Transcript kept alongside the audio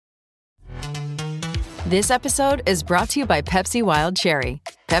This episode is brought to you by Pepsi Wild Cherry.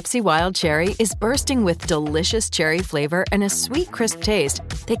 Pepsi Wild Cherry is bursting with delicious cherry flavor and a sweet, crisp taste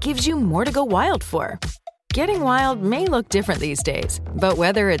that gives you more to go wild for. Getting wild may look different these days, but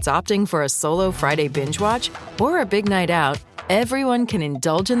whether it's opting for a solo Friday binge watch or a big night out, everyone can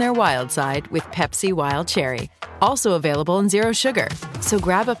indulge in their wild side with Pepsi Wild Cherry. Also available in Zero Sugar. So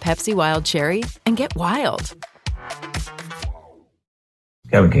grab a Pepsi Wild Cherry and get wild.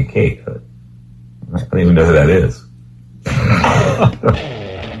 Kevin Kincaid. I don't even know who that is.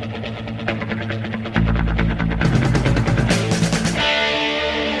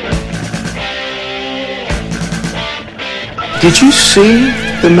 Did you see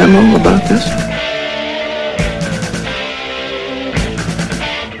the memo about this?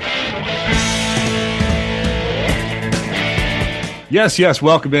 Yes.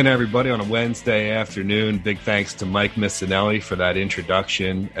 Welcome in, everybody, on a Wednesday afternoon. Big thanks to Mike Missinelli for that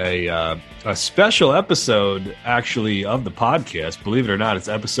introduction. A special episode, actually, of the podcast. Believe it or not, it's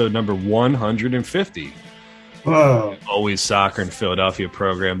episode number 150. Whoa. Always Soccer in Philadelphia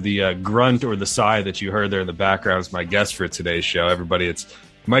program. The grunt or the sigh that you heard there in the background is my guest for today's show. Everybody, it's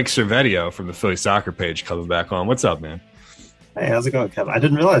Mike Servetio from the Philly Soccer Page coming back on. What's up, man? Hey, how's it going, Kevin? I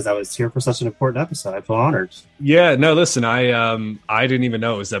didn't realize I was here for such an important episode. I feel honored. Yeah, no, listen, I didn't even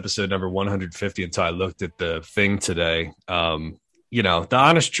know it was episode number 150 until I looked at the thing today. You know, the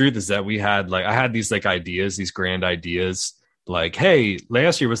honest truth is that I had these ideas, these grand ideas. Like, hey,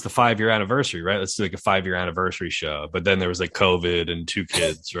 last year was the 5-year anniversary, right? Let's do like a 5-year anniversary show. But then there was like COVID and 2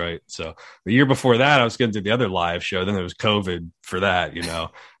 kids, right? So the year before that, I was going to do the other live show. Then there was COVID for that, you know.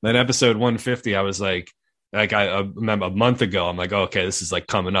 Then episode 150, I was like I remember a month ago, I'm like, oh, okay, this is like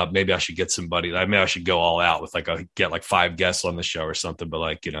coming up. Maybe I should get somebody. Maybe I should go all out with get 5 guests on the show or something. But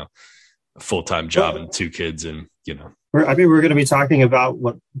like, you know, a full-time job and 2 kids, and you know. We're going to be talking about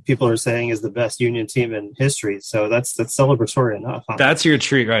what people are saying is the best Union team in history. So that's celebratory enough. Huh? That's your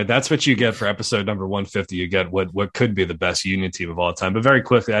treat, right? That's what you get for episode number 150. You get what could be the best Union team of all time. But very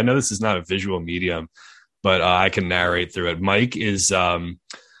quickly, I know this is not a visual medium, but I can narrate through it. Mike is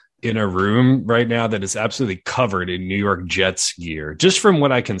in a room right now that is absolutely covered in New York Jets gear. Just from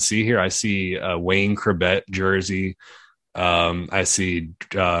what I can see here, I see a Wayne Chrebet jersey. I see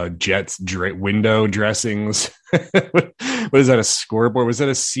Jets window dressings. What is that, a scoreboard? Was that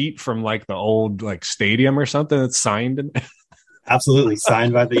a seat from like the old stadium or something that's signed in? Absolutely,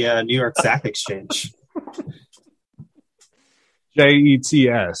 signed by the New York Sack Exchange.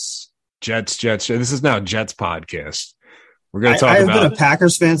 JETS. Jets. This is now Jets podcast. We're going to talk I've about. been a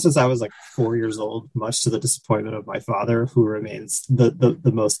Packers fan since I was 4 years old, much to the disappointment of my father, who remains the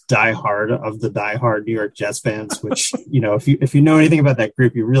most diehard of the diehard New York Jets fans. Which, you know, if you know anything about that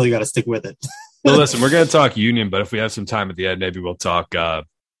group, you really got to stick with it. Well, listen, we're going to talk Union, but if we have some time at the end, maybe we'll talk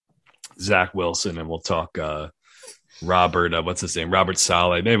Zach Wilson and we'll talk Robert. What's his name? Robert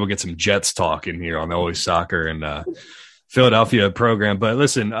Saleh. Maybe we'll get some Jets talk in here on the Always Soccer and Philadelphia program. But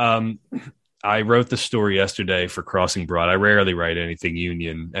listen, I wrote the story yesterday for Crossing Broad. I rarely write anything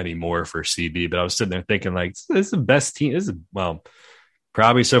Union anymore for CB, but I was sitting there thinking, this is the best team. This is,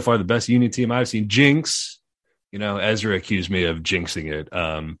 probably so far the best Union team I've seen. Jinx. You know, Ezra accused me of jinxing it.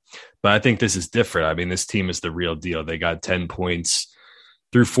 But I think this is different. I mean, this team is the real deal. They got 10 points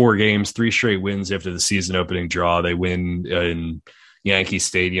through 4 games, 3 straight wins after the season opening draw. They win in Yankee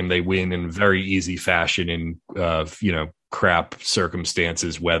Stadium. They win in very easy fashion in, crap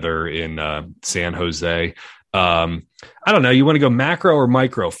circumstances, weather in San Jose. I don't know. You want to go macro or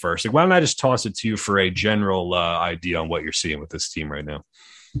micro first? Why don't I just toss it to you for a general idea on what you're seeing with this team right now?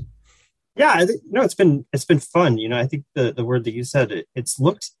 Yeah, I think, it's been fun. You know, I think the word that you said, it's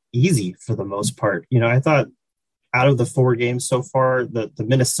looked easy for the most part. You know, I thought out of the 4 games so far, the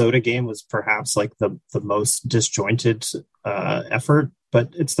Minnesota game was perhaps the most disjointed effort, but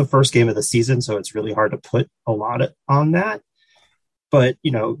it's the first game of the season, so it's really hard to put a lot on that. But,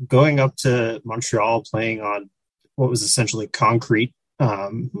 you know, going up to Montreal, playing on what was essentially concrete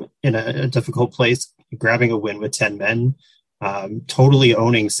in a difficult place, grabbing a win with 10 men, totally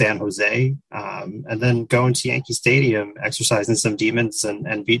owning San Jose, and then going to Yankee Stadium, exercising some demons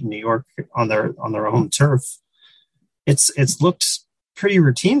and beating New York on their home turf. It's looked pretty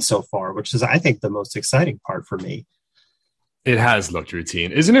routine so far, which is, I think, the most exciting part for me. It has looked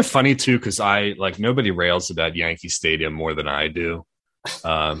routine. Isn't it funny too? Because nobody rails about Yankee Stadium more than I do.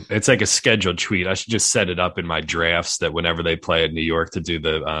 It's like a scheduled tweet. I should just set it up in my drafts that whenever they play at New York to do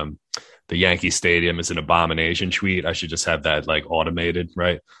the Yankee Stadium is an abomination tweet. I should just have that automated,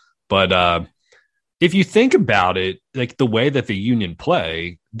 right? But if you think about it, like the way that the Union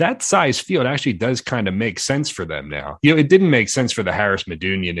play, that size field actually does kind of make sense for them now. You know, it didn't make sense for the Harris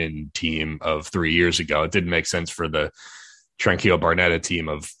Medunian team of 3 years ago. It didn't make sense for the Tranquillo Barnetta team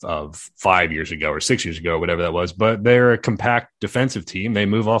of 5 years ago or 6 years ago, whatever that was. But they're a compact defensive team. They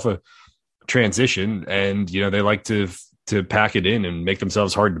move off a transition, and you know they like to pack it in and make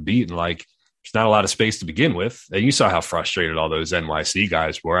themselves hard to beat. And like, there's not a lot of space to begin with. And you saw how frustrated all those NYC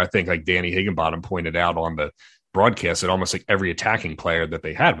guys were. I think like Danny Higginbottom pointed out on the broadcast that almost like every attacking player that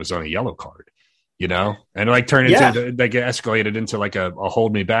they had was on a yellow card, you know, and like turned into like it escalated into like a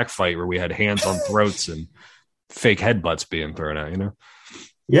hold me back fight where we had hands on throats and fake headbutts being thrown out, you know?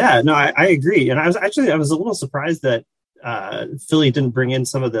 Yeah, no, I agree. And I was a little surprised that Philly didn't bring in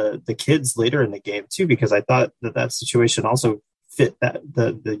some of the kids later in the game too, because I thought that situation also fit that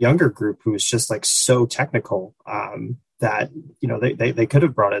the younger group who was just like so technical that, you know, they could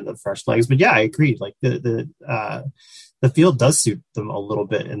have brought in the fresh legs. But yeah, I agree. Like the field does suit them a little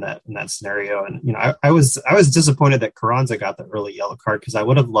bit in that scenario. And, you know, I was disappointed that Carranza got the early yellow card, because I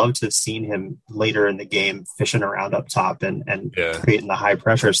would have loved to have seen him later in the game fishing around up top and creating the high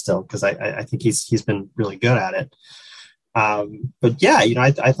pressure still, because I think he's been really good at it. But yeah, you know,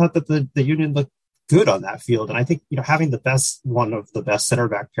 I thought that the Union looked good on that field. And I think, you know, having one of the best center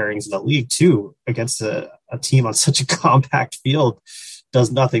back pairings in the league too, against a team on such a compact field, does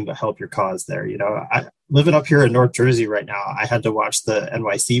nothing but help your cause there. You know, living up here in North Jersey right now, I had to watch the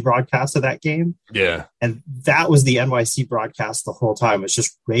NYC broadcast of that game. Yeah. And that was the NYC broadcast the whole time, was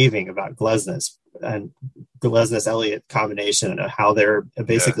just raving about Glesnes and Glesnes-Elliott combination and how they're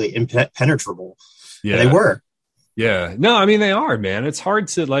basically impenetrable. Yeah. And they were. Yeah. No, I mean, they are, man. It's hard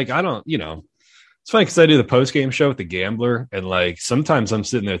to like, I don't, you know, it's funny because I do the post-game show with the Gambler, and like sometimes I'm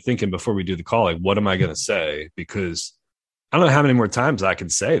sitting there thinking before we do the call, like, what am I going to say? Because I don't know how many more times I can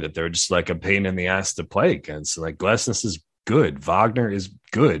say that they're just like a pain in the ass to play against. Like Glesnes is good, Wagner is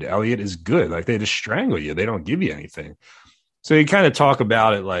good, Elliott is good. Like they just strangle you. They don't give you anything. So you kind of talk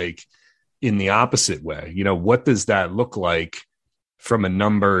about it like in the opposite way. You know, what does that look like from a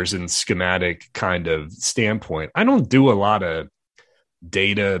numbers and schematic kind of standpoint? I don't do a lot of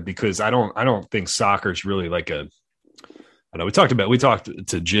data because I don't think soccer is really like I know we talked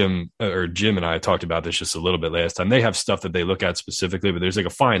to Jim and I talked about this just a little bit last time. They have stuff that they look at specifically, but there's like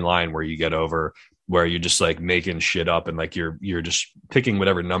a fine line where you get over where you're just like making shit up and like you're just picking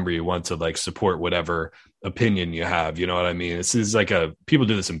whatever number you want to like support whatever opinion you have. You know what I mean? This is like people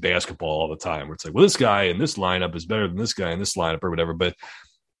do this in basketball all the time where it's like, well, this guy in this lineup is better than this guy in this lineup or whatever. But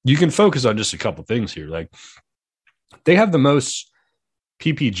you can focus on just a couple things here. Like they have the most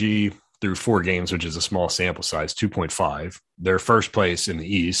PPG through 4 games, which is a small sample size, 2.5. They're first place in the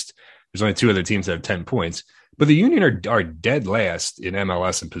East. There's only 2 other teams that have 10 points. But the Union are dead last in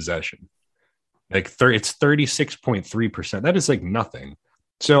MLS in possession. Like it's 36.3%. That is like nothing.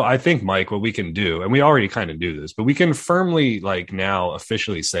 So I think, Mike, what we can do, and we already kind of do this, but we can firmly like now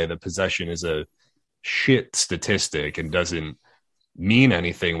officially say that possession is a shit statistic and doesn't mean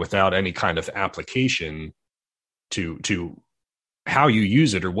anything without any kind of application to how you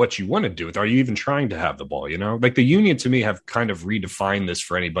use it or what you want to do with it. Are you even trying to have the ball? You know, like the Union to me have kind of redefined this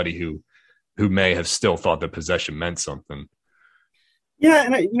for anybody who may have still thought that possession meant something. Yeah.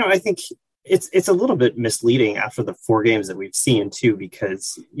 And I think it's a little bit misleading after the 4 games that we've seen too,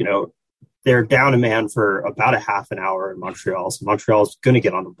 because, you know, they're down a man for about a half an hour in Montreal. So Montreal's going to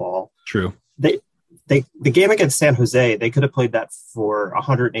get on the ball. True. The game against San Jose, they could have played that for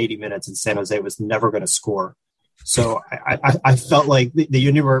 180 minutes and San Jose was never going to score. So I felt like the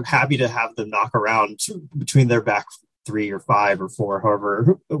Union were happy to have them knock around between their back 3 or 5 or 4,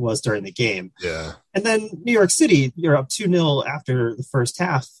 however it was during the game. Yeah. And then New York City, you're up 2-0 after the first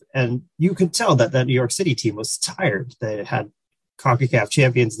half. And you could tell that New York City team was tired. They had CONCACAF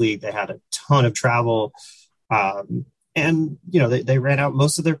Champions League. They had a ton of travel. And, you know, they ran out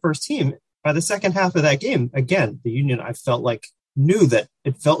most of their first team. By the second half of that game, again, the Union, I felt like knew that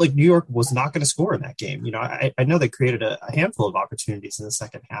it felt like New York was not going to score in that game. You know, I know they created a handful of opportunities in the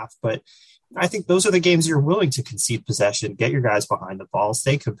second half, but I think those are the games you're willing to concede possession, get your guys behind the ball,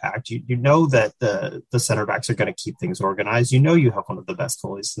 stay compact. You know that the center backs are going to keep things organized. You know you have one of the best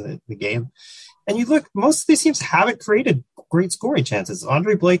goalies in the game. And you look, most of these teams haven't created great scoring chances.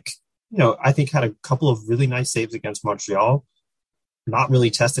 Andre Blake, you know, I think had a couple of really nice saves against Montreal, not really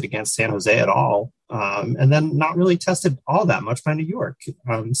tested against San Jose at all. And then not really tested all that much by New York.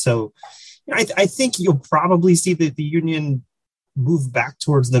 So you know, I think you'll probably see that the Union move back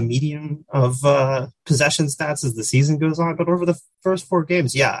towards the median of possession stats as the season goes on. But over the first 4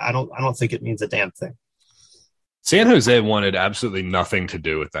 games, yeah, I don't think it means a damn thing. San Jose wanted absolutely nothing to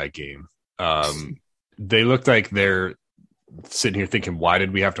do with that game. they looked like they're sitting here thinking, why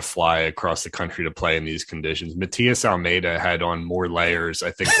did we have to fly across the country to play in these conditions? Matias Almeida had on more layers,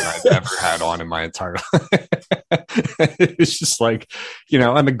 I think, than I've ever had on in my entire life. It's just like,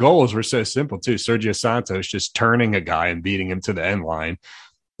 and the goals were so simple too. Sergio Santos just turning a guy and beating him to the end line,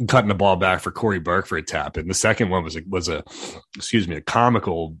 cutting the ball back for Corey Burke for a tap. And the second one was a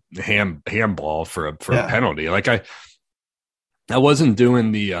comical handball for a penalty. Like I wasn't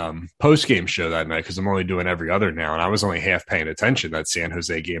doing the post-game show that night because I'm only doing every other now, and I was only half paying attention to that San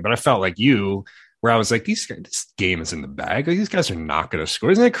Jose game. But I felt like you, where I was like, this game is in the bag. Like, these guys are not going to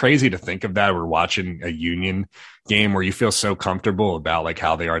score. Isn't it crazy to think of that? We're watching a Union game where you feel so comfortable about like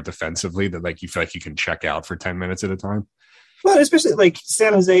how they are defensively that like you feel like you can check out for 10 minutes at a time. Well, especially like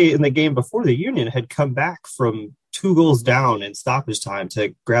San Jose in the game before the Union had come back from 2 goals down in stoppage time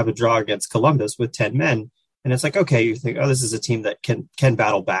to grab a draw against Columbus with 10 men. And it's like, okay, you think, oh, this is a team that can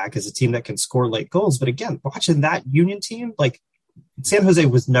battle back, is a team that can score late goals. But again, watching that Union team, like San Jose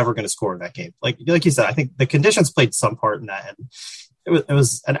was never going to score in that game. Like you said, I think the conditions played some part in that. And it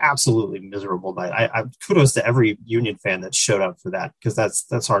was an absolutely miserable night. I kudos to every Union fan that showed up for that, because that's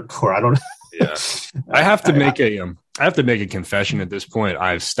hardcore. I don't. Yeah, I have to make a confession at this point.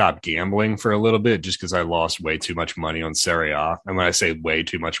 I've stopped gambling for a little bit just because I lost way too much money on Serie A. And when I say way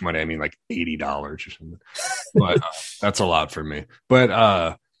too much money, I mean like $80 or something. But that's a lot for me.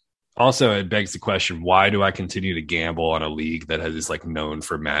 But also, it begs the question: why do I continue to gamble on a league that is like known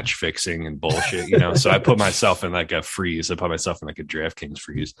for match fixing and bullshit? So I put myself in like a freeze. I put myself in like a DraftKings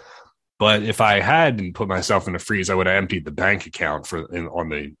freeze. But if I hadn't put myself in a freeze, I would have emptied the bank account on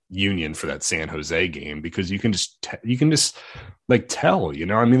the Union for that San Jose game, because you can just like tell,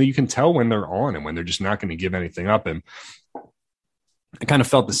 I mean, you can tell when they're on and when they're just not going to give anything up. And I kind of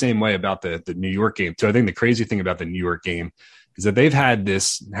felt the same way about the New York game too. I think the crazy thing about the New York game is that they've had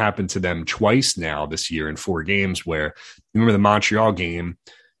this happen to them twice now this year in 4 games, where you remember the Montreal game,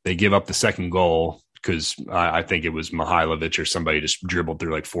 they give up the second goal because I think it was Mihailovic or somebody just dribbled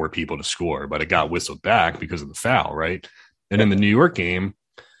through like 4 people to score, but it got whistled back because of the foul, right? And in the New York game,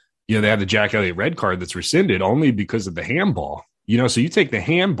 they have the Jack Elliott red card that's rescinded only because of the handball. So you take the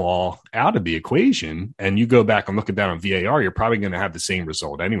handball out of the equation and you go back and look at that on VAR, you're probably going to have the same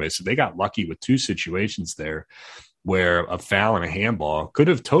result anyway. So they got lucky with 2 situations there where a foul and a handball could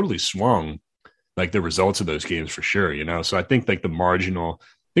have totally swung like the results of those games for sure, So I think like the marginal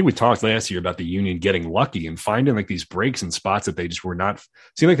 – I think we talked last year about the Union getting lucky and finding like these breaks in spots that they just were not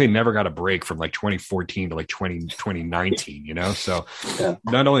 – seemed like they never got a break from like 2014 to like 2019, So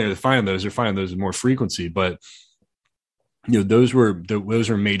not only are they finding those, they're finding those with more frequency, but those were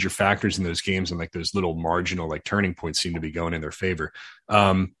major factors in those games, and like those little marginal like turning points seem to be going in their favor.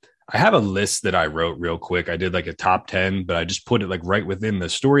 I have a list that I wrote real quick. I did like a top 10, but I just put it like right within the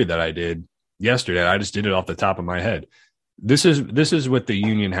story that I did yesterday. I just did it off the top of my head. This is what the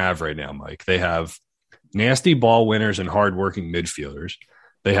Union have right now, Mike. They have nasty ball winners and hardworking midfielders.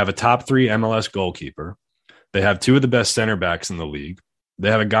 They have a top 3 MLS goalkeeper. They have 2 of the best center backs in the league. They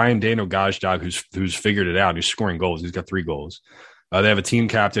have a guy in Daniel Gazdag who's figured it out. He's scoring goals. He's got 3 goals. They have a team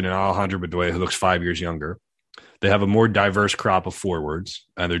captain in Alejandro Bedoya who looks 5 years younger. They have a more diverse crop of forwards,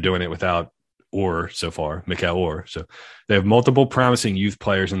 and they're doing it without Orr so far, Mikel Orr. So they have multiple promising youth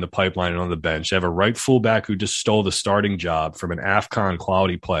players in the pipeline and on the bench. They have a right fullback who just stole the starting job from an AFCON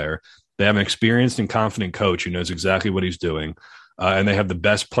quality player. They have an experienced and confident coach who knows exactly what he's doing. And they have the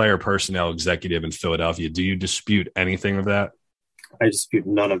best player personnel executive in Philadelphia. Do you dispute anything of that? I dispute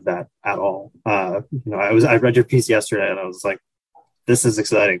none of that at all. I read your piece yesterday and I was like, this is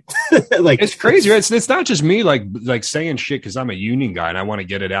exciting. Like, it's crazy, right? It's not just me like saying shit because I'm a Union guy and I want to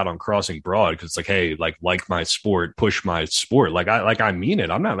get it out on Crossing Broad because it's like, hey, like my sport, push my sport. I mean it.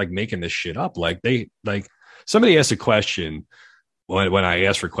 I'm not like making this shit up. Somebody asked a question when I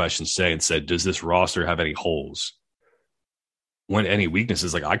asked for questions today and said, does this roster have any holes? Any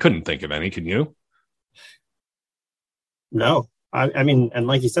weaknesses? Like, I couldn't think of any. Can you? No. I mean, and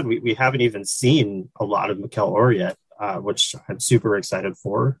like you said, we haven't even seen a lot of Mikel Orr yet. Which I'm super excited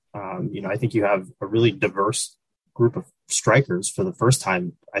for. I think you have a really diverse group of strikers for the first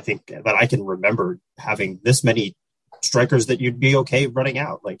time, I think, that I can remember having this many strikers that you'd be okay running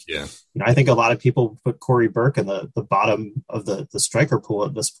out. I think a lot of people put Corey Burke in the bottom of the striker pool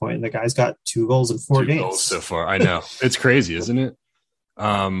at this point. And the guy's got 2 goals in 4 games. 2 goals so far. I know. It's crazy, isn't it?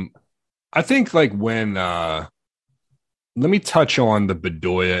 I think let me touch on the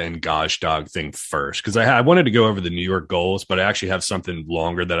Bedoya and Gazdag thing first, because I wanted to go over the New York goals, but I actually have something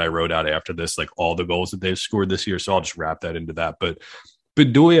longer that I wrote out after this, like all the goals that they've scored this year. So I'll just wrap that into that. But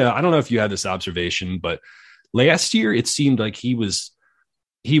Bedoya, I don't know if you had this observation, but last year it seemed like he was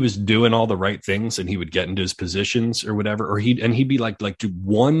he was doing all the right things and he would get into his positions or whatever, or he'd be like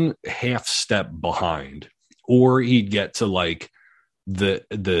one half step behind, or he'd get to like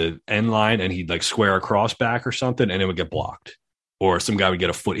the end line and he'd like square a cross back or something and it would get blocked, or some guy would get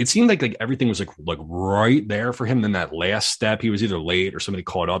a foot. It seemed like everything was like right there for him. Then that last step, he was either late or somebody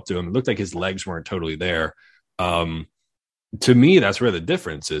caught up to him. It looked like his legs weren't totally there. To me, that's where the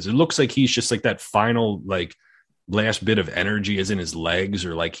difference is. It looks like he's just like that final, like last bit of energy is in his legs,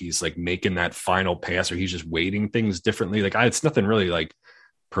 or like he's like making that final pass, or he's just weighting things differently. Like it's nothing really like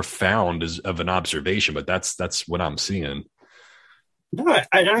profound as of an observation, but that's what I'm seeing. No,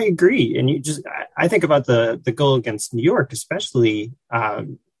 I agree. And I think about the goal against New York, especially.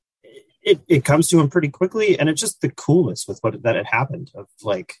 It comes to him pretty quickly, and it's just the coolness with that it happened. Of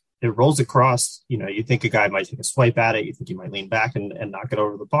like it rolls across. You think a guy might take a swipe at it. You think he might lean back and knock it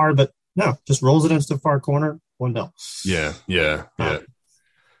over the bar, but no, just rolls it into the far corner. 1-0. Yeah. But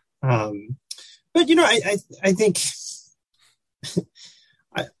I think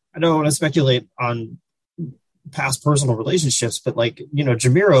I don't want to speculate on past personal relationships, but like,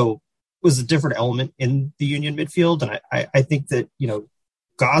 Jamiro was a different element in the Union midfield. And I think that,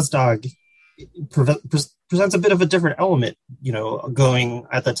 Gazdag presents a bit of a different element, going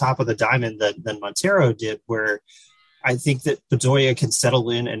at the top of the diamond than Montero did, where I think that Bedoya can settle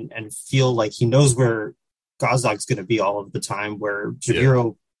in and feel like he knows where Gazdag's going to be all of the time, where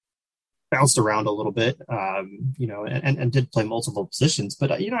Jamiro bounced around a little bit, and did play multiple positions.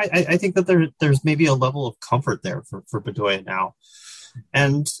 But, I think that there's maybe a level of comfort there for Bedoya now.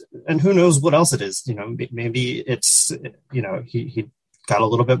 And who knows what else it is, maybe it's, he got a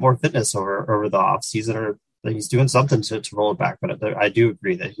little bit more fitness over the off season, or that he's doing something to roll it back. But I do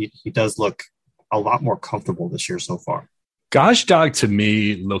agree that he does look a lot more comfortable this year so far. Gazdag to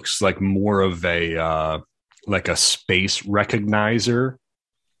me looks like more of a like a space recognizer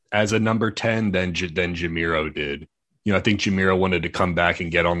as a number 10 than Jamiro did. I think Jamiro wanted to come back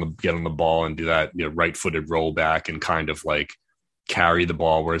and get on the ball and do that right-footed roll back and kind of like carry the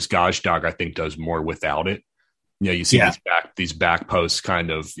ball, whereas Gazdag I think does more without it. You see these back posts, kind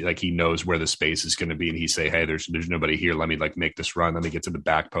of like he knows where the space is going to be, and he say, "Hey, there's nobody here. Let me like make this run. Let me get to the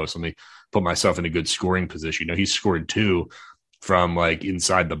back post. Let me put myself in a good scoring position." He's scored 2 from like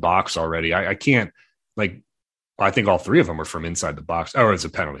inside the box already. I can't like. I think all 3 of them were from inside the box. Oh, it's a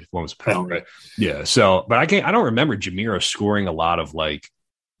penalty. One was a penalty, right? Yeah. So, but I don't remember Jamiro scoring a lot of like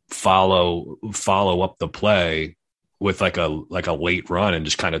follow up the play with like a late run and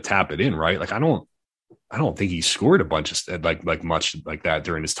just kind of tap it in, right? Like I don't think he scored a bunch of like much like that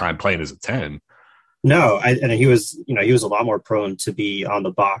during his time playing as a 10. No, and he was a lot more prone to be on the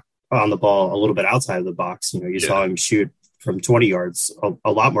ball a little bit outside of the box. You saw him shoot from 20 yards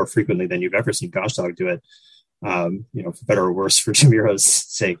a lot more frequently than you've ever seen Gazdag do it. For better or worse, for Jamiro's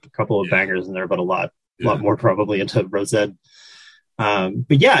sake, a couple of bangers in there, but a lot more probably into Rosed. But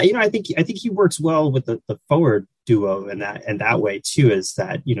yeah, I think he works well with the forward duo in that way too, is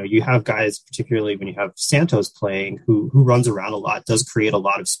that, you have guys, particularly when you have Santos playing, who runs around a lot, does create a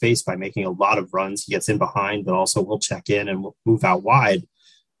lot of space by making a lot of runs. He gets in behind, but also will check in and will move out wide.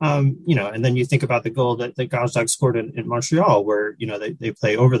 And then you think about the goal that Gazdag scored in Montreal, where, they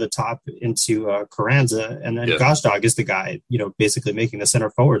play over the top into Carranza, and then Gazdag is the guy, basically making the center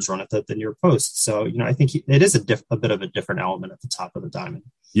forwards run at the near post. So, I think it is a bit of a different element at the top of the diamond.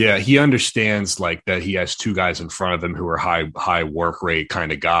 Yeah, he understands like that he has 2 guys in front of him who are high work rate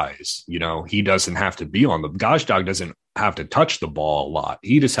kind of guys. He doesn't have to be on the Gazdag doesn't have to touch the ball a lot.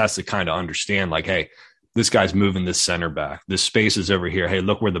 He just has to kind of understand like, hey, this guy's moving this center back. This space is over here. Hey,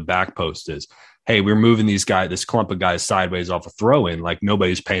 look where the back post is. Hey, we're moving this clump of guys sideways off a throw in. Like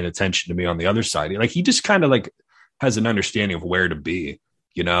nobody's paying attention to me on the other side. Like he just kind of like has an understanding of where to be,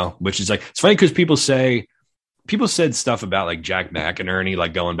 which is like, it's funny because people said stuff about like Jack McInerney,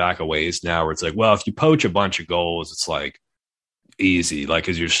 like going back a ways now, where it's like, well, if you poach a bunch of goals, it's like easy, like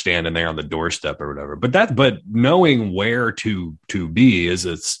as you're standing there on the doorstep or whatever. But knowing where to be is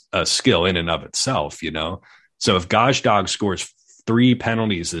a skill in and of itself, So if Gazdag scores 3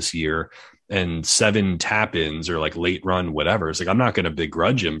 penalties this year and 7 tap-ins or like late run, whatever, it's like I'm not going to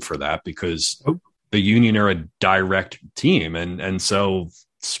begrudge him for that, because the Union are a direct team, and so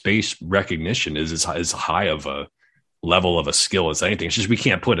space recognition is as high of a level of a skill as anything. It's just we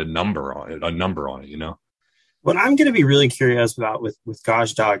can't put a number on it. What I'm going to be really curious about with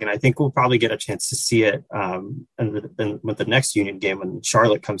Gazdag, and I think we'll probably get a chance to see it and with the next Union game when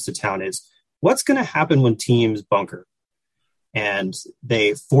Charlotte comes to town, is what's going to happen when teams bunker and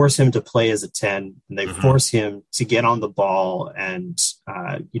they force him to play as a 10, and they force him to get on the ball and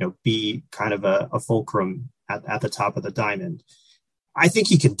be kind of a fulcrum at the top of the diamond. I think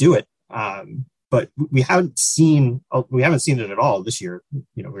he could do it. But we haven't seen it at all this year.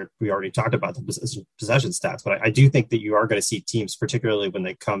 You know, we already talked about the possession stats, but I do think that you are going to see teams, particularly when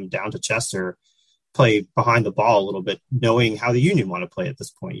they come down to Chester, play behind the ball a little bit, knowing how the Union want to play at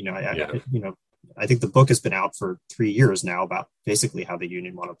this point. You know, I think the book has been out for 3 years now about basically how the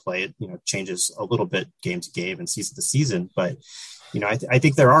Union want to play it. You know, it changes a little bit game to game and season to season, but you know, I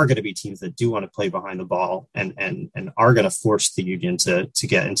think there are going to be teams that do want to play behind the ball and are going to force the Union to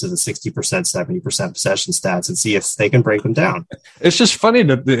get into the 60%, 70% possession stats and see if they can break them down. It's just funny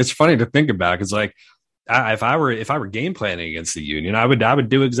to think about, because like if I were game planning against the Union, I would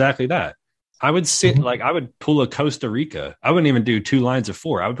do exactly that. I would sit I would pull a Costa Rica. I wouldn't even do 2 lines of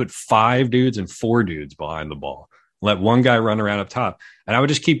 4. I would put 5 dudes and 4 dudes behind the ball. Let one guy run around up top, and I would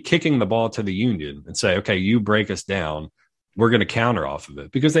just keep kicking the ball to the Union and say, okay, you break us down. We're going to counter off of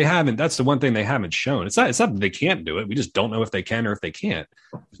it, because they haven't. That's the one thing they haven't shown. It's not that they can't do it. We just don't know if they can or if they can't.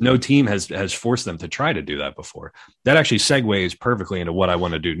 No team has forced them to try to do that before. That actually segues perfectly into what I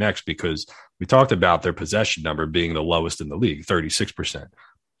want to do next, because we talked about their possession number being the lowest in the league, 36%.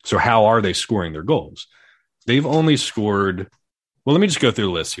 So how are they scoring their goals? They've only scored. Well, let me just go through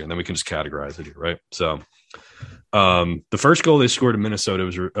the list here, and then we can just categorize it here, right? So the first goal they scored in Minnesota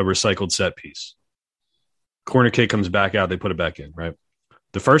was a recycled set piece. Corner kick comes back out, they put it back in, right?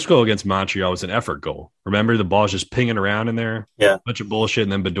 The first goal against Montreal was an effort goal. Remember, the ball's just pinging around in there? Yeah. Bunch of bullshit,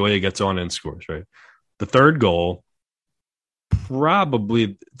 and then Bedoya gets on and scores, right? The third goal is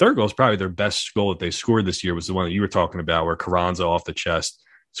probably their best goal that they scored this year, was the one that you were talking about, where Carranza off the chest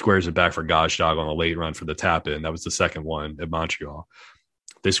squares it back for Gazdag on a late run for the tap-in. That was the second one at Montreal.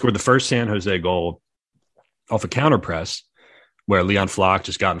 They scored the first San Jose goal off a counter press, where Leon Flock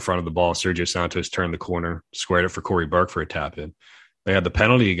just got in front of the ball. Sergio Santos turned the corner, squared it for Corey Burke for a tap-in. They had the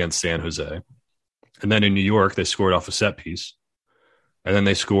penalty against San Jose. And then in New York, they scored off a set piece. And then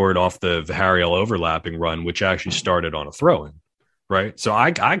they scored off the Vihariel overlapping run, which actually started on a throw-in, right? So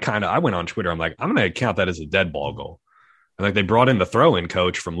I went on Twitter. I'm like, I'm going to count that as a dead ball goal. And like, they brought in the throw-in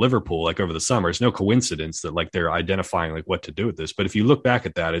coach from Liverpool like over the summer. It's no coincidence that like they're identifying like what to do with this. But if you look back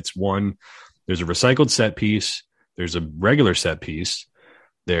at that, it's one, there's a recycled set piece. There's a regular set piece.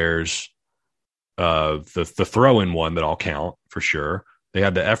 There's the throw-in one that I'll count for sure. They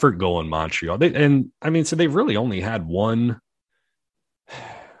had the effort goal in Montreal. So they really only had one.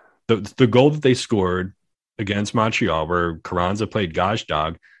 The goal that they scored against Montreal, where Carranza played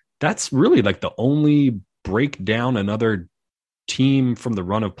Gazdag, that's really like the only break down another team from the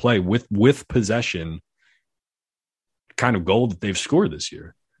run of play with possession kind of goal that they've scored this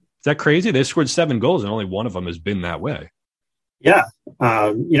year. Is that crazy? They scored 7 goals and only one of them has been that way. Yeah.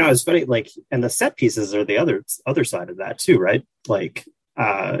 It's funny, like, and the set pieces are the other side of that too, right? Like,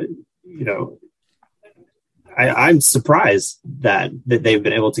 I'm surprised that they've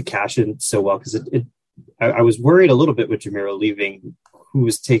been able to cash in so well, because I was worried a little bit with Jamiro leaving, who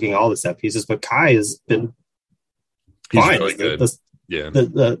was taking all the set pieces, but Kai has been fine. Really good.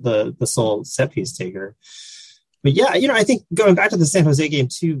 The sole set piece taker. But yeah, I think going back to the San Jose game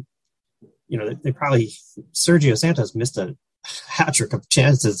too, they probably, Sergio Santos missed a hat trick of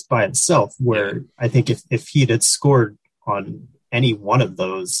chances by himself, where I think if he'd had scored on any one of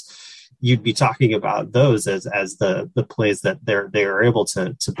those, you'd be talking about those as the plays that they are able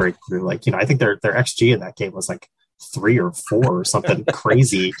to break through. Like, I think their XG in that game was like 3 or 4 or something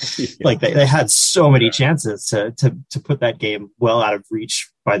crazy. Yeah. Like they had so many chances to put that game well out of reach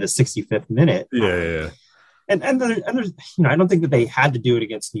by the 65th minute. Yeah. And there's, I don't think that they had to do it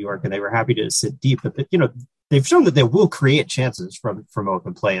against New York, and they were happy to sit deep. But they've shown that they will create chances from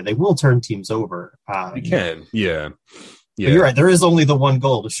open play, and they will turn teams over. You can, yeah. You're right. There is only the one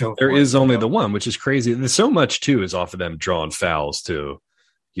goal to show. There is only the one, which is crazy. There's so much too is off of them drawing fouls too.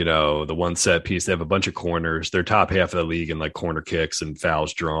 The one set piece. They have a bunch of corners. They're top half of the league in like corner kicks and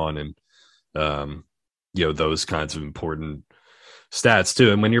fouls drawn, and those kinds of important stats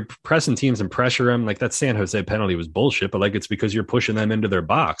too. And when you're pressing teams and pressure them, like that San Jose penalty was bullshit, but like it's because you're pushing them into their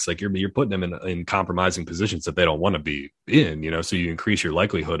box. Like you're putting them in compromising positions that they don't want to be in, so you increase your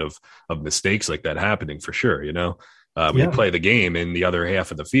likelihood of mistakes like that happening for sure. When you play the game in the other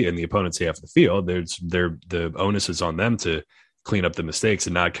half of the field, in the opponent's half of the field, the onus is on them to clean up the mistakes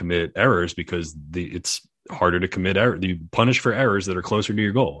and not commit errors, because it's harder to commit error. You punish for errors that are closer to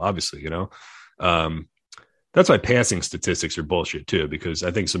your goal, obviously, That's why passing statistics are bullshit too, because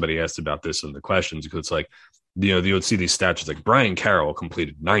I think somebody asked about this in the questions, because it's like, you would see these stats. It's like Brian Carroll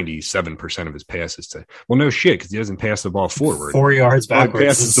completed 97% of his passes today. Well, no shit, because he doesn't pass the ball forward. 4 yards backwards.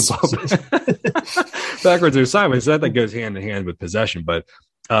 Passes the ball backwards or sideways. So that goes hand in hand with possession. But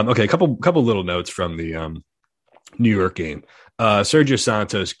okay, a couple little notes from the New York game. Sergio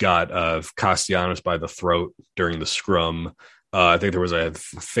Santos got Castellanos by the throat during the scrum. I think there was a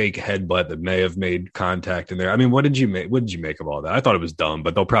fake headbutt that may have made contact in there. I mean, what did you make? What did you make of all that? I thought it was dumb,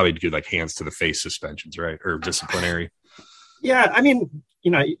 but they'll probably do like hands to the face suspensions, right, or disciplinary. Yeah, I mean,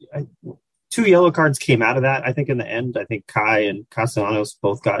 2 yellow cards came out of that. I think in the end, I think Kai and Castellanos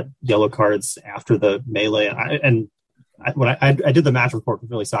both got yellow cards after the melee. When I did the match report for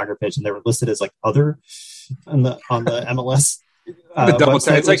Philly Soccer Pitch, and they were listed as like other on the MLS. The double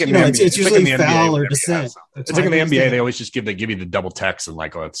text, it's like in the NBA. It's usually like foul or dissent. It's like in the NBA, they always just give you the double text and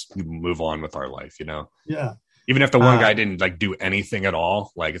like, let's move on with our life, Yeah. Even if the one guy didn't like do anything at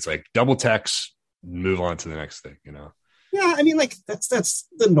all, like it's like double text, move on to the next thing, Yeah, I mean, like that's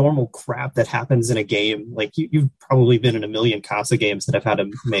the normal crap that happens in a game. Like you've probably been in a million Casa games that have had a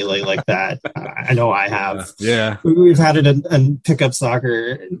melee like that. I know I have. Yeah, we've had it in pickup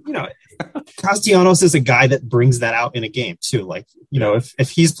soccer. Castellanos is a guy that brings that out in a game too. Like if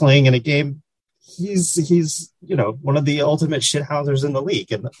he's playing in a game, he's one of the ultimate shithousers in the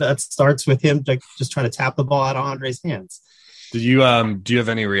league, and that starts with him like just trying to tap the ball out of Andre's hands. Do you have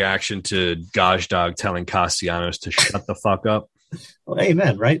any reaction to Gazdag telling Castellanos to shut the fuck up? Well,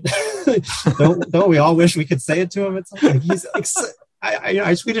 amen, right? don't we all wish we could say it to him? It's like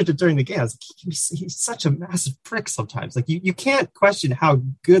I tweeted it during the game. I was like, he's such a massive prick sometimes. Like you can't question how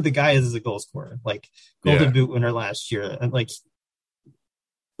good the guy is as a goal scorer. Like Golden Boot winner last year, and like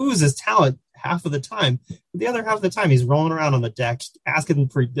oozes talent half of the time. But the other half of the time, he's rolling around on the deck, asking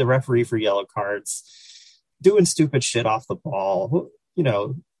for the referee for yellow cards, doing stupid shit off the ball,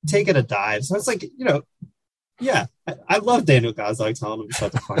 taking a dive. So it's like, yeah, I love Daniel Gazdag telling him to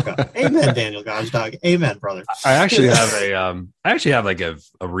shut the fuck up. Amen, Daniel Gazdag. Amen, brother. I actually have like a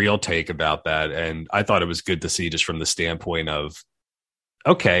real take about that. And I thought it was good to see just from the standpoint of,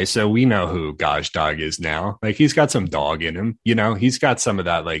 okay, so we know who Gazdag is now. Like he's got some dog in him, he's got some of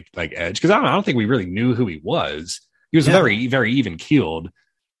that like edge. Cause I don't think we really knew who he was. He was very, very even keeled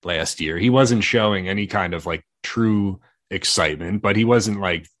last year. He wasn't showing any kind of like true excitement, but he wasn't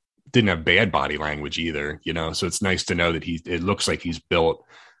like didn't have bad body language either, so it's nice to know that it looks like he's built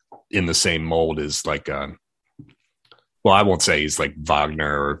in the same mold as like well, I won't say he's like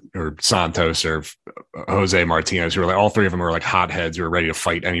Wagner or Santos or Jose Martinez, who are like all three of them are like hotheads who are ready to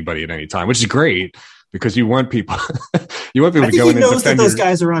fight anybody at any time, which is great because you want people to go in and defend. He knows that those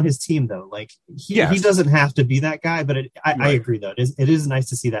guys are on his team, though. Like he doesn't have to be that guy, but I agree though. It is nice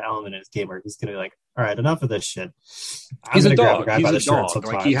to see that element in his game where he's going to be like, all right, enough of this shit. He's a dog. He's a dog.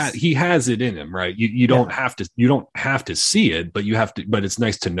 Like he has it in him, right? You don't have to see it, but you have to. But it's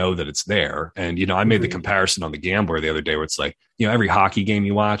nice to know that it's there. And I made the comparison on the Gambler the other day, where it's like every hockey game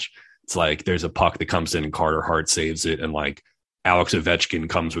you watch, it's like there's a puck that comes in and Carter Hart saves it, and like Alex Ovechkin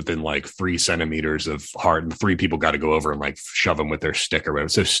comes within like 3 centimeters of Hart, and 3 people got to go over and like shove him with their stick or whatever.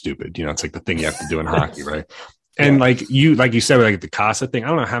 It's so stupid, it's like the thing you have to do in hockey, right? And like you said, like the Casa thing, I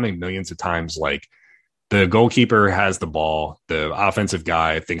don't know how many millions of times like the goalkeeper has the ball, the offensive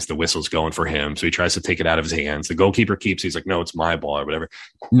guy thinks the whistle's going for him, so he tries to take it out of his hands. The goalkeeper keeps, he's like, no, it's my ball or whatever.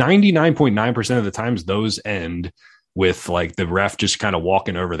 99.9% of the times those end with like the ref just kind of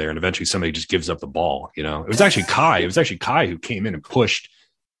walking over there, and eventually somebody just gives up the ball. It was actually Kai who came in and pushed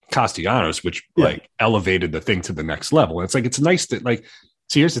Castellanos, which like elevated the thing to the next level. And it's like, it's nice that like,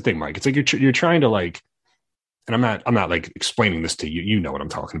 see, here's the thing, Mike, it's like you're trying to like, and I'm not like explaining this to you, you know what I'm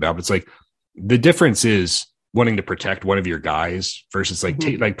talking about, but it's like the difference is wanting to protect one of your guys versus like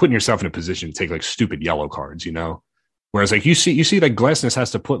like putting yourself in a position to take like stupid yellow cards, whereas like you see like Glesnes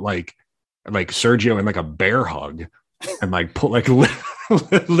has to put like Sergio in like a bear hug and like put like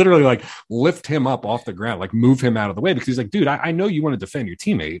literally like lift him up off the ground, like move him out of the way, because he's like, dude, I know you want to defend your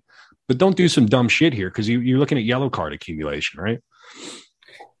teammate, but don't do some dumb shit here, because you're looking at yellow card accumulation, right?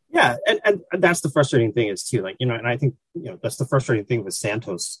 Yeah, and that's the frustrating thing is too, like, and I think that's the frustrating thing with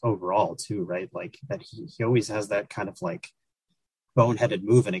Santos overall too, right? Like that he always has that kind of like boneheaded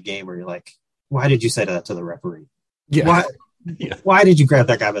move in a game where you're like, why did you say that to the referee? Yeah. Why did you grab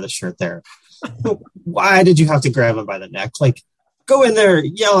that guy by the shirt there? Why did you have to grab him by the neck? Like, go in there,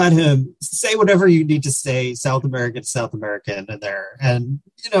 yell at him, say whatever you need to say, South American, and there, and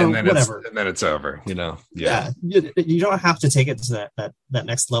and then whatever. And then it's over, Yeah. You don't have to take it to that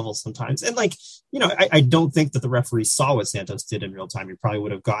next level sometimes. And like, I don't think that the referee saw what Santos did in real time. He probably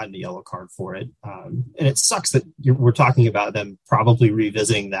would have gotten a yellow card for it. And it sucks that we're talking about them probably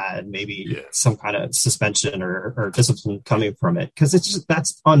revisiting that and maybe some kind of suspension or discipline coming from it, because it's just,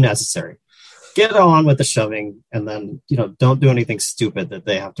 that's unnecessary. Get on with the shoving, and then, don't do anything stupid that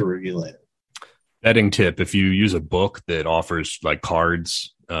they have to review later. Betting tip: if you use a book that offers like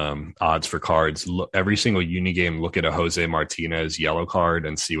cards odds for cards. Every single uni game, look at a Jose Martinez yellow card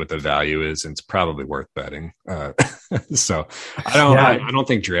and see what the value is, and it's probably worth betting. So I don't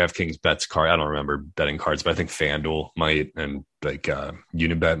think DraftKings bets card. I don't remember betting cards, but I think FanDuel might, and like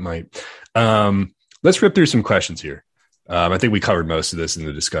Unibet might. Let's rip through some questions here. I think we covered most of this in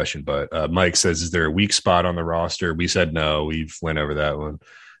the discussion, but Mike says, is there a weak spot on the roster? We said no. We've went over that one.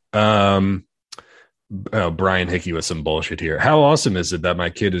 Brian Hickey with some bullshit here. How awesome is it that my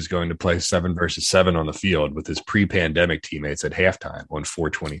kid is going to play 7 versus 7 on the field with his pre-pandemic teammates at halftime on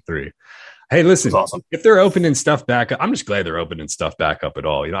 423? Hey, listen, awesome. If they're opening stuff back up, I'm just glad they're opening stuff back up at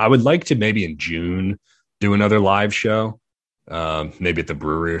all. You know, I would like to maybe in June do another live show, maybe at the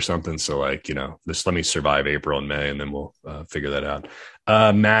brewery or something. So like, you know, just let me survive April and May, and then we'll figure that out.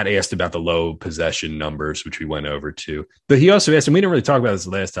 Matt asked about the low possession numbers, which we went over too. But he also asked, and we didn't really talk about this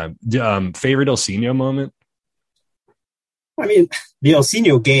last time, favorite Ilsinho moment? I mean, the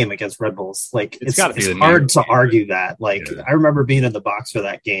Ilsinho game against Red Bulls, like it's hard to argue that. Like, I remember being in the box for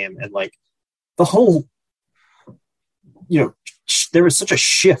that game, and like the whole, you know, there was such a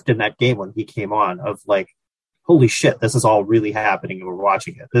shift in that game when he came on of like, holy shit, this is all really happening and we're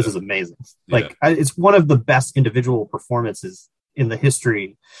watching it. This is amazing. Like, it's one of the best individual performances in the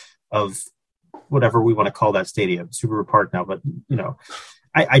history of whatever we want to call that stadium, Subaru Park now. But, you know,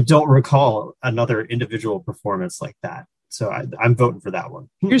 I don't recall another individual performance like that. So I'm voting for that one.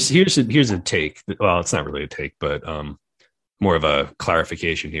 Here's a take. Well, it's not really a take, but more of a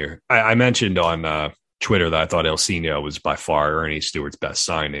clarification here. I mentioned on Twitter that I thought Ilsinho was by far Ernie Stewart's best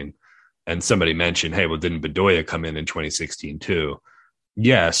signing. And somebody mentioned, hey, well, didn't Bedoya come in 2016 too?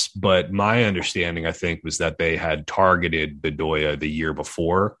 Yes, but my understanding, I think, was that they had targeted Bedoya the year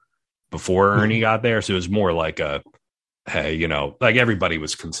before Ernie got there. So it was more like a, hey, you know, like everybody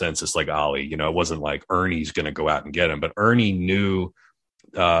was consensus, like Ollie, you know, it wasn't like Ernie's going to go out and get him, but Ernie knew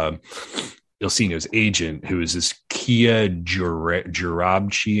Ilsinho's agent, who is this Kia Jarabchian,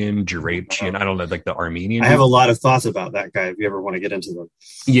 I don't know, like the Armenian. I have a lot of thoughts about that guy if you ever want to get into them.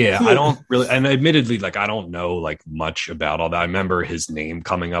 Yeah, I don't really, and admittedly, like, I don't know like much about all that. I remember his name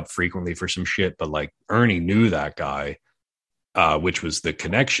coming up frequently for some shit, but like Ernie knew that guy, which was the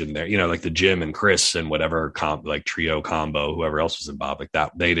connection there, you know, like the Jim and Chris and whatever like trio combo, whoever else was involved, like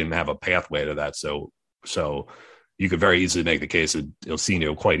that, they didn't have a pathway to that. So you could very easily make the case that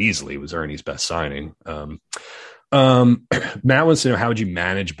Ilsinho quite easily was Ernie's best signing. Matt wants to know, how would you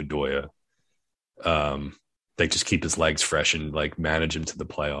manage Bedoya? Like just keep his legs fresh and like manage him to the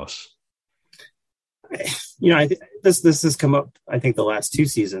playoffs. You know, this has come up, I think, the last 2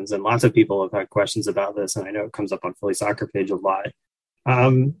 seasons, and lots of people have had questions about this, and I know it comes up on Philly Soccer Page a lot.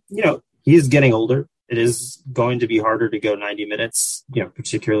 You know, he is getting older. It is going to be harder to go 90 minutes, you know,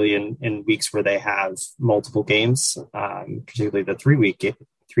 particularly in weeks where they have multiple games, particularly the 3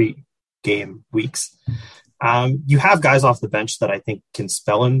 game weeks. You have guys off the bench that I think can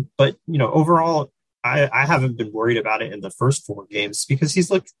spell him, but, you know, overall, I haven't been worried about it in the first 4 games because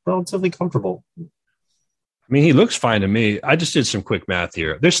he's looked relatively comfortable. I mean, he looks fine to me. I just did some quick math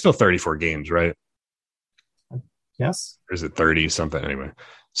here. There's still 34 games, right? Yes. Or is it 30 something? Anyway.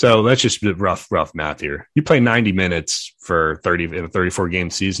 So let's just do rough math here. You play 90 minutes for 30 in a 34 game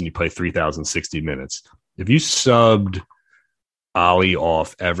season. You play 3,060 minutes. If you subbed Ollie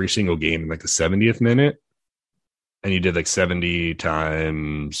off every single game in like the 70th minute, and you did like 70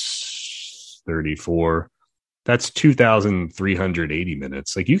 times 34, that's 2,380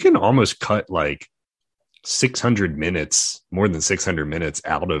 minutes. Like you can almost cut like 600 minutes, more than 600 minutes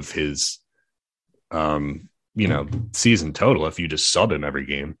out of his, you know, season total if you just sub him every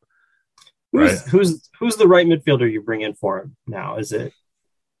game. Who's the right midfielder you bring in for him now? Is it?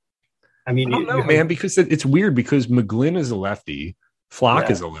 I mean, I don't know, man, because it's weird because McGlynn is a lefty, Flock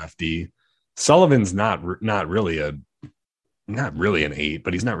is a lefty, Sullivan's not really an 8,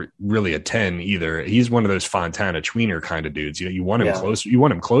 but he's not really a 10 either. He's one of those Fontana tweener kind of dudes. You know, you want him closer. You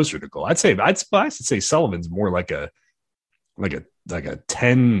want him closer to goal. I'd say Sullivan's more like a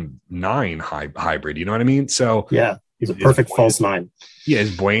 10-9 hybrid. You know what I mean? So yeah, he's a perfect false 9. Yeah,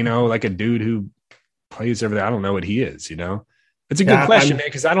 is Bueno like a dude who plays over there? I don't know what he is. You know, it's a good question, man,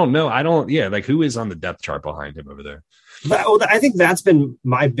 because I don't know. Like who is on the depth chart behind him over there? I think that's been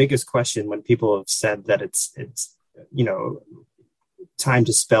my biggest question when people have said that it's you know, time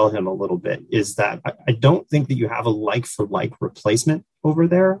to spell him a little bit, is that I don't think that you have a like for like replacement over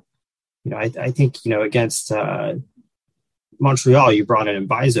there. You know, I think, you know, against Montreal, you brought in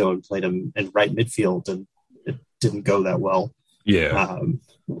Mbaizo and played him in right midfield, and it didn't go that well. Yeah.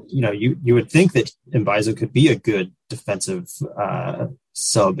 You know, you would think that Mbaizo could be a good defensive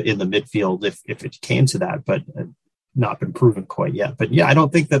sub in the midfield if it came to that, but not been proven quite yet. But yeah, I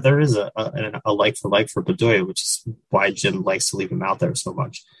don't think that there is a like for like for Bedoya, which is why Jim likes to leave him out there so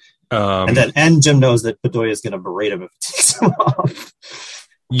much. And Jim knows that Bedoya is going to berate him if he takes him off.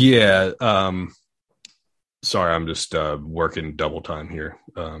 Yeah. Sorry, I'm just working double time here.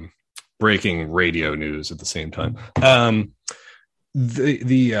 Breaking radio news at the same time.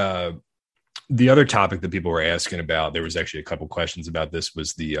 The other topic that people were asking about, there was actually a couple questions about this,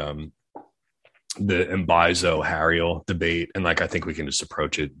 was the Mbaizo Harriel debate, and like I think we can just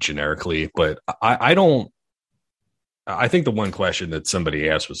approach it generically, but I think the one question that somebody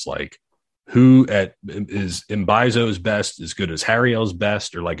asked was like, who is Mbaizo's best as good as Harriel's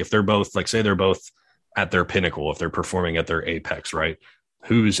best, or like if they're both, like say they're both at their pinnacle, if they're performing at their apex, right?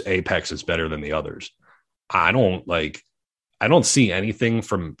 Whose apex is better than the others? I don't see anything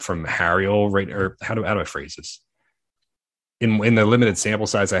from Harriel, right? Or how do I phrase this? In the limited sample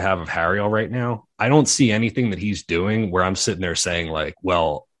size I have of Harriel right now, I don't see anything that he's doing where I'm sitting there saying like,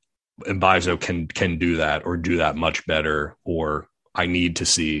 well, Mbaizo can do that or do that much better, or I need to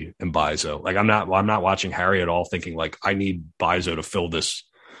see Mbaizo. Like I'm not watching Harry at all thinking like I need Mbaizo to fill this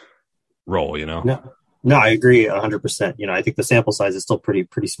role, you know? No, I agree 100%. You know, I think the sample size is still pretty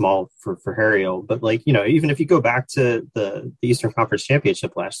small for Harriel, but like, you know, even if you go back to the Eastern Conference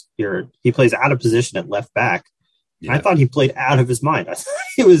Championship last year, he plays out of position at left back. Yeah. I thought he played out of his mind. I thought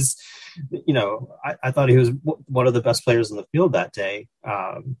he was, you know, I thought he was one of the best players in the field that day.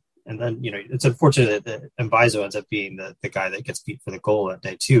 And then, you know, it's unfortunate that Mbaizo ends up being the guy that gets beat for the goal that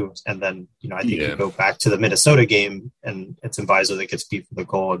day too. And then, you know, I think you go back to the Minnesota game and it's Mbaizo that gets beat for the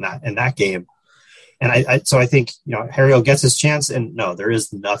goal in that game. And so I think, you know, Harriel gets his chance, and no, there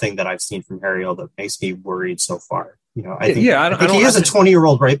is nothing that I've seen from Harriel that makes me worried so far. You know, I think he is a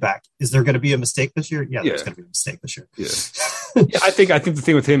 20-year-old right back. Is there going to be a mistake this year? Yeah, there's going to be a mistake this year. Yeah, I think the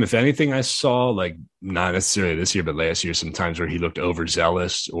thing with him, if anything, I saw like not necessarily this year, but last year, sometimes where he looked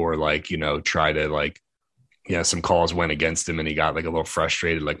overzealous or like, you know, try to like, yeah, some calls went against him and he got like a little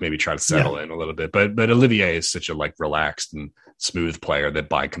frustrated, like maybe try to settle in a little bit. But Olivier is such a like relaxed and smooth player that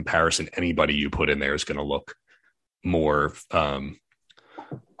by comparison, anybody you put in there is going to look more,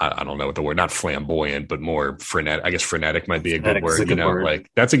 I don't know what the word, not flamboyant, but more frenetic. I guess frenetic might be a good word. You know, like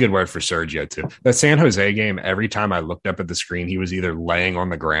that's a good word for Sergio too. That San Jose game, every time I looked up at the screen, he was either laying on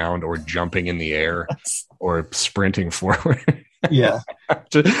the ground or jumping in the air or sprinting forward. Yeah.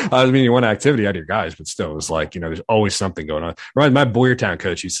 I mean, you want activity out of your guys, but still, it was like, you know, there's always something going on. Right. My Boyertown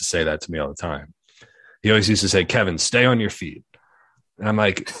coach used to say that to me all the time. He always used to say, Kevin, stay on your feet. And I'm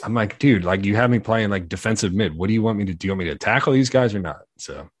like, dude, like you have me playing like defensive mid. What do you want me to do? Do you want me to tackle these guys or not?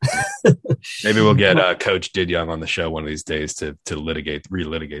 So maybe we'll get Coach Did Young on the show one of these days to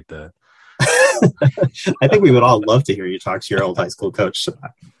relitigate that. I think we would all love to hear you talk to your old high school coach.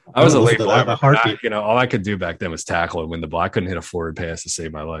 I was a late bloomer. You know, all I could do back then was tackle and win the ball. I couldn't hit a forward pass to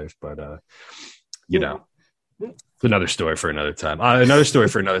save my life, but you know, it's another story for another time. Another story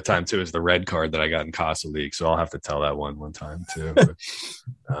for another time too is the red card that I got in Casa League. So I'll have to tell that one time too. But,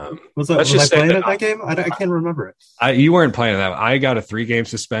 was I playing at that game? I can't remember it. You weren't playing that. I got a 3-game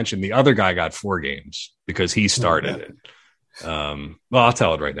suspension. The other guy got 4 games because he started it. Well, I'll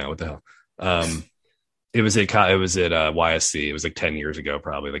tell it right now. What the hell? It was at YSC. It was like 10 years ago,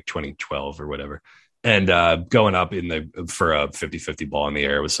 probably like 2012 or whatever. And going up for a 50-50 ball in the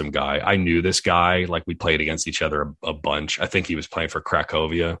air with some guy. I knew this guy. Like we played against each other a bunch. I think he was playing for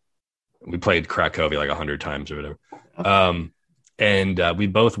Cracovia. We played Cracovia like 100 times or whatever. And we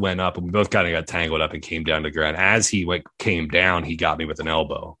both went up and we both kind of got tangled up and came down to the ground. As he came down, he got me with an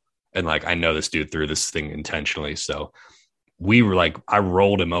elbow. And like, I know this dude threw this thing intentionally. So we were like, I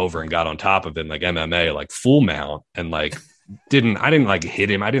rolled him over and got on top of him like MMA, like full mount, and like I didn't like hit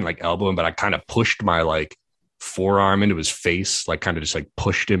him. I didn't like elbow him, but I kind of pushed my like forearm into his face, like kind of just like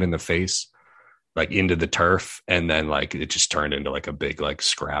pushed him in the face, like into the turf. And then like it just turned into like a big like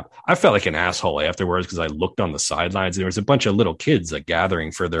scrap. I felt like an asshole afterwards because I looked on the sidelines. There was a bunch of little kids like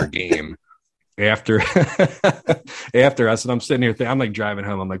gathering for their game after us. And I'm sitting here, I'm like driving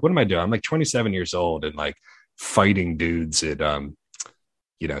home. I'm like, what am I doing? I'm like 27 years old and like fighting dudes at,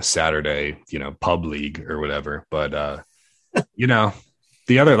 you know, Saturday, you know, pub league or whatever. But, you know,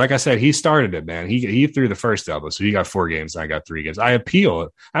 the other, like I said, he started it, man. He threw the first elbow. So he got 4 games and I got 3 games. I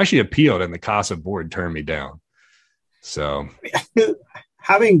actually appealed and the CASA board turned me down. So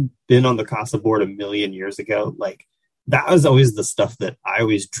having been on the CASA board a million years ago, like that was always the stuff that I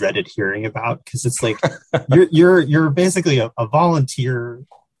always dreaded hearing about. Cause it's like, you're basically a volunteer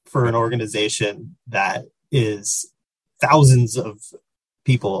for an organization that is thousands of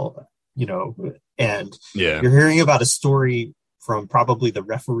people, you know, and you're hearing about a story from probably the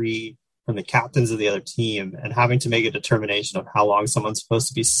referee from the captains of the other team and having to make a determination of how long someone's supposed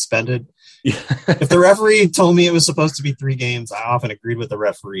to be suspended. Yeah. If the referee told me it was supposed to be 3 games, I often agreed with the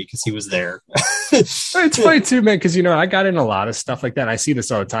referee because he was there. It's funny too, man, because I got in a lot of stuff like that. I see this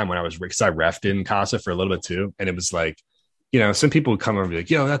all the time when because I refed in Casa for a little bit too, and it was like, some people would come over and be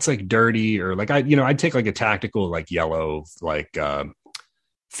like, that's like dirty, or like I'd take like a tactical like yellow like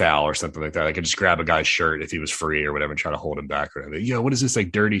foul or something like that. I could just grab a guy's shirt if he was free or whatever and try to hold him back or whatever. What is this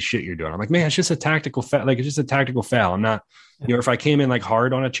like dirty shit you're doing? I'm like, man, it's just a tactical foul. Like, it's just a tactical foul. I'm not, if I came in like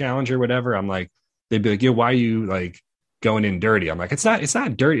hard on a challenge or whatever, I'm like, they'd be like, why are you like going in dirty? I'm like, it's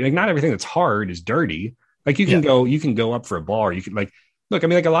not dirty. Like, not everything that's hard is dirty. Like, you can go up for a ball, or you can like, look, I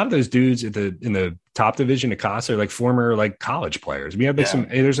mean, like a lot of those dudes in the top division of Casa are like former like college players. We have like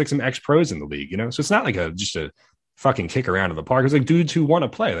there's like some ex-pros in the league, so it's not like just a fucking kick around in the park. It's like dudes who want to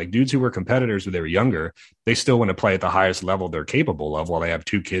play, like dudes who were competitors when they were younger. They still want to play at the highest level they're capable of while they have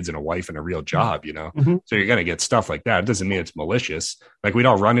 2 kids and a wife and a real job, Mm-hmm. So you're going to get stuff like that. It doesn't mean it's malicious. Like, we'd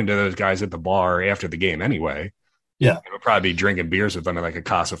all run into those guys at the bar after the game anyway. Yeah. We'll probably be drinking beers with them at like a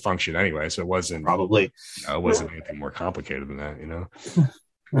Casa function anyway. So it wasn't probably, it wasn't anything more complicated than that,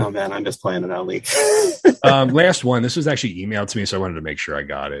 Oh man, I'm just playing in that league. Last one. This was actually emailed to me, so I wanted to make sure I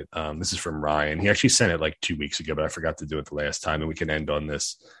got it. This is from Ryan. He actually sent it like 2 weeks ago, but I forgot to do it the last time, and we can end on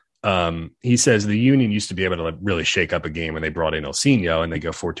this. He says the Union used to be able to really shake up a game when they brought in Ilsinho, and they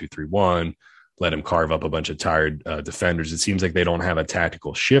go 4-2-3-1, let him carve up a bunch of tired defenders. It seems like they don't have a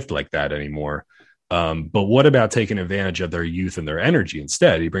tactical shift like that anymore. But what about taking advantage of their youth and their energy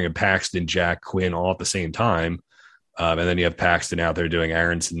instead? You bring in Paxton, Jack, Quinn all at the same time. And then you have Paxton out there doing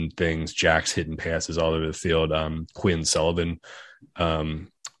Aronson things. Jack's hitting passes all over the field. Quinn Sullivan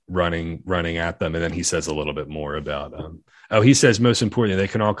running at them. And then he says a little bit more about he says, most importantly, they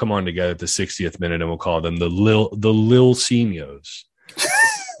can all come on together at the 60th minute, and we'll call them the Lil Seniors.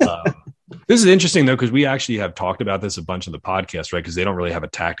 This is interesting, though, because we actually have talked about this a bunch in the podcast, right? Because they don't really have a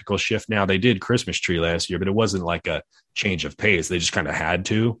tactical shift now. They did Christmas Tree last year, but it wasn't like a change of pace. They just kind of had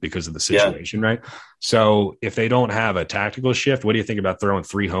to because of the situation, right? So if they don't have a tactical shift, what do you think about throwing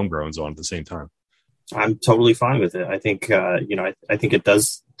 3 homegrowns on at the same time? I'm totally fine with it. I think, I think it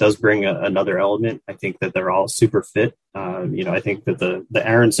does bring another element. I think that they're all super fit. I think that the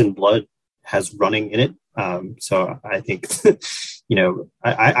Aronson blood has running in it. So I think,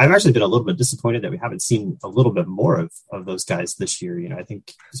 I've actually been a little bit disappointed that we haven't seen a little bit more of those guys this year. I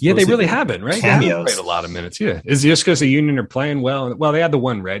think. Yeah, they really haven't, right? Cameos. They haven't played a lot of minutes. Yeah. Is it just because the Union are playing well? Well, they had the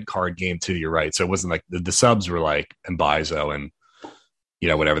 1 red card game too. You're right. So it wasn't like the subs were like Mbaizo and,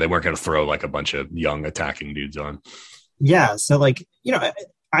 whatever. They weren't going to throw like a bunch of young attacking dudes on. Yeah. So like,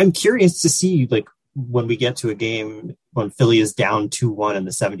 I'm curious to see like when we get to a game when Philly is down 2-1 in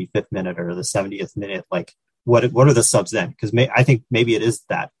the 75th minute or the 70th minute, like what are the subs then? Because I think maybe it is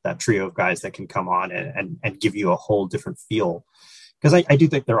that trio of guys that can come on and give you a whole different feel. Because I do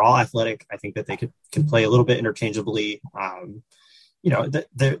think they're all athletic. I think that they can play a little bit interchangeably. I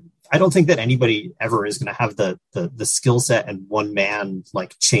don't think that anybody ever is going to have the skill set and one man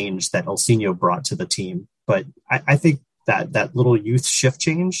like change that Ilsinho brought to the team. But I think that little youth shift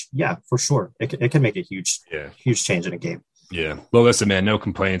change, yeah, for sure, it can make a huge change in a game. Yeah. Well, listen, man, no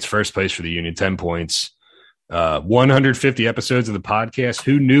complaints. First place for the Union, 10 points. 150 episodes of the podcast.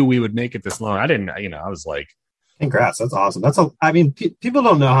 Who knew we would make it this long? I didn't. I was like, congrats. That's awesome. People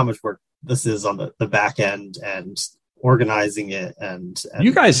don't know how much work this is on the back end and organizing it. And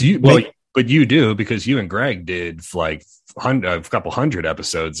you guys, but you do, because you and Greg did like a couple hundred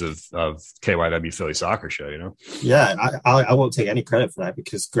episodes of KYW Philly Soccer Show, Yeah, I won't take any credit for that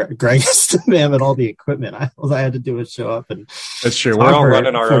because Greg is the man with all the equipment. All I had to do was show up and. That's true. We're all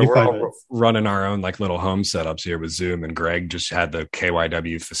running our own like little home setups here with Zoom, and Greg just had the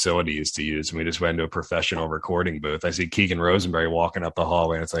KYW facilities to use, and we just went into a professional recording booth. I see Keegan Rosenberry walking up the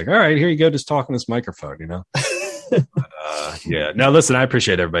hallway, and it's like, all right, here you go, just talking this microphone, Yeah. Now, listen, I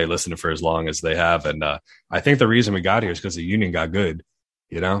appreciate everybody listening for as long as they have. And I think the reason we got here is because the Union got good,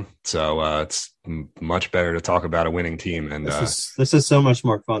 so it's much better to talk about a winning team. And this is so much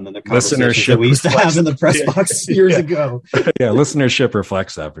more fun than the conversations that we used to have in the press box years ago. Yeah. Listenership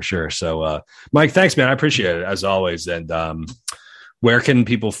reflects that for sure. So Mike, thanks, man. I appreciate it as always. And where can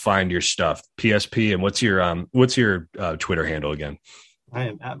people find your stuff? PSP, and what's your Twitter handle again? I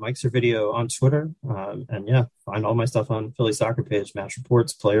am at Mike Servideo on Twitter. And find all my stuff on Philly Soccer Page, match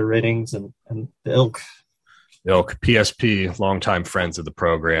reports, player ratings, and the ilk. PSP, longtime friends of the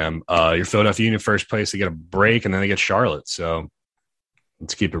program. Your Philadelphia Union first place. They get a break, and then they get Charlotte. So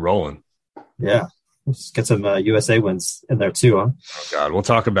let's keep it rolling. Yeah. Let's get some USA wins in there too, huh? Oh God, we'll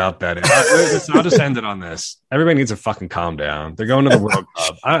talk about that. I'll just end it on this. Everybody needs to fucking calm down. They're going to the World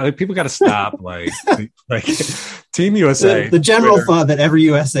Cup. People got to stop. Like Team USA. The general Twitter. Thought that every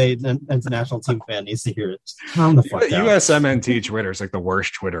USA international team fan needs to hear it. Just calm the fuck down. USMNT Twitter is like the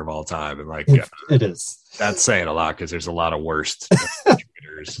worst Twitter of all time, and like it is. That's saying a lot because there's a lot of worst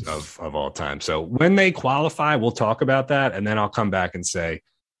Twitters of all time. So when they qualify, we'll talk about that, and then I'll come back and say,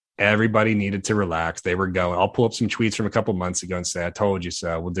 everybody needed to relax. They were going. I'll pull up some tweets from a couple months ago and say, I told you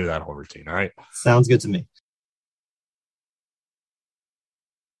so. We'll do that whole routine. All right. Sounds good to me.